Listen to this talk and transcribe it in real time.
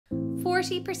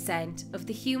40% of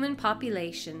the human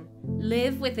population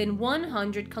live within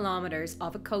 100 kilometers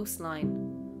of a coastline,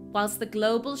 whilst the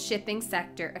global shipping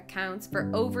sector accounts for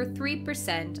over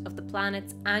 3% of the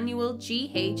planet's annual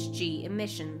GHG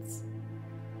emissions.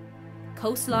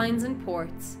 Coastlines and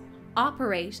ports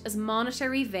operate as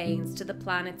monetary veins to the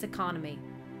planet's economy,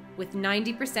 with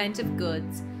 90% of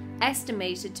goods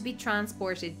estimated to be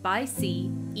transported by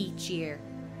sea each year.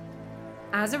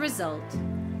 As a result,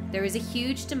 there is a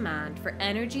huge demand for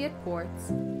energy at ports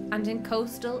and in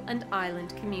coastal and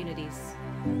island communities.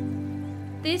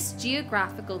 This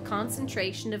geographical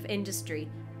concentration of industry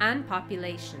and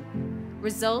population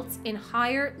results in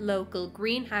higher local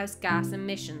greenhouse gas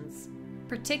emissions,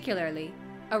 particularly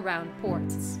around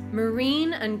ports.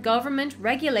 Marine and government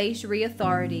regulatory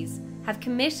authorities have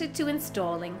committed to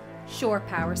installing shore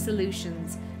power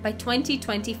solutions by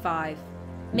 2025,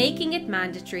 making it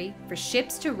mandatory for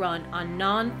ships to run on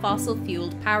non-fossil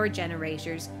fueled power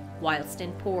generators whilst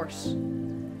in port.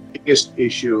 The biggest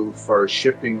issue for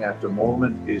shipping at the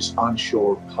moment is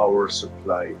onshore power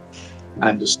supply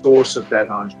and the source of that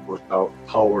onshore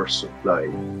power supply.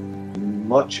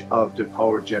 Much of the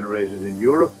power generated in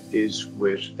Europe is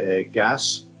with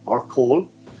gas or coal,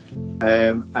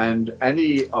 and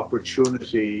any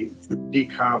opportunity to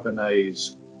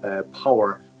decarbonise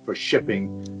power for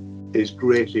shipping is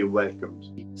greatly welcomed.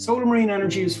 SolarMarine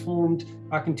Energy was formed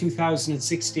back in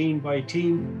 2016 by a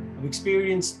team of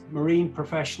experienced marine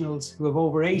professionals who have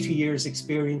over 80 years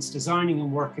experience designing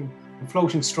and working on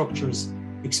floating structures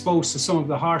exposed to some of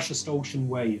the harshest ocean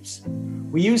waves.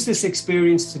 We use this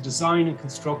experience to design and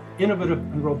construct innovative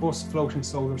and robust floating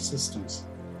solar systems.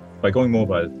 By going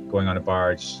mobile, going on a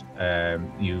barge,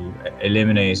 you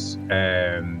eliminate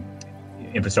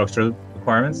infrastructural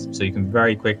requirements, so you can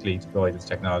very quickly deploy this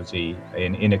technology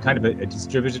in a kind of a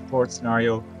distributed port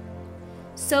scenario.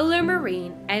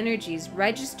 SolarMarine Energy's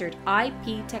registered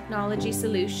IP technology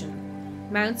solution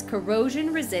mounts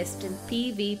corrosion-resistant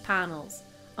PV panels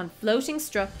on floating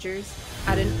structures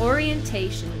at an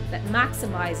orientation that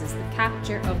maximizes the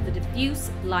capture of the diffuse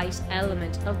light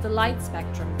element of the light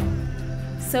spectrum.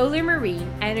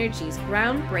 SolarMarine Energy's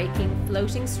groundbreaking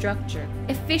floating structure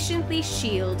efficiently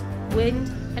shields wind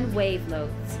and wave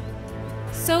loads.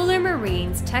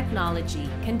 SolarMarine's technology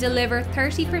can deliver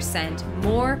 30%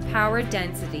 more power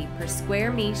density per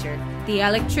square meter. The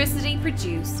electricity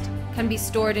produced can be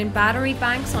stored in battery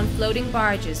banks on floating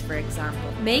barges, for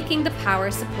example, making the power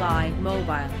supply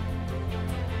mobile.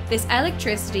 This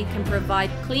electricity can provide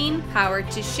clean power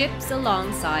to ships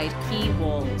alongside quay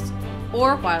walls,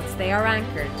 or whilst they are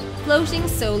anchored. Floating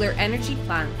solar energy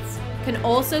plants can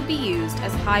also be used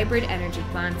as hybrid energy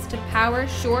plants to power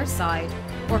shoreside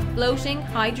or floating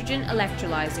hydrogen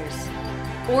electrolyzers,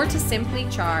 or to simply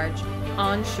charge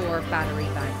onshore battery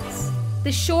banks.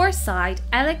 The shoreside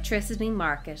electricity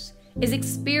market is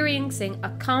experiencing a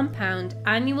compound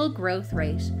annual growth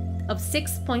rate of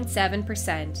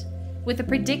 6.7%, with a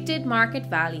predicted market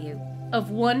value of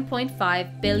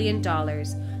 $1.5 billion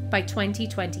by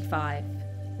 2025.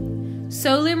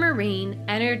 SolarMarine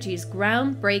Energy's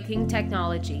groundbreaking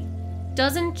technology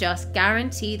doesn't just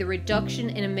guarantee the reduction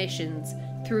in emissions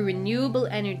through renewable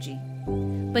energy,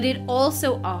 but it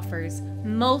also offers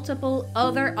multiple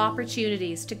other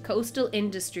opportunities to coastal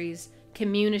industries,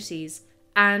 communities,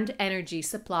 and energy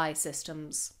supply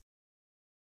systems.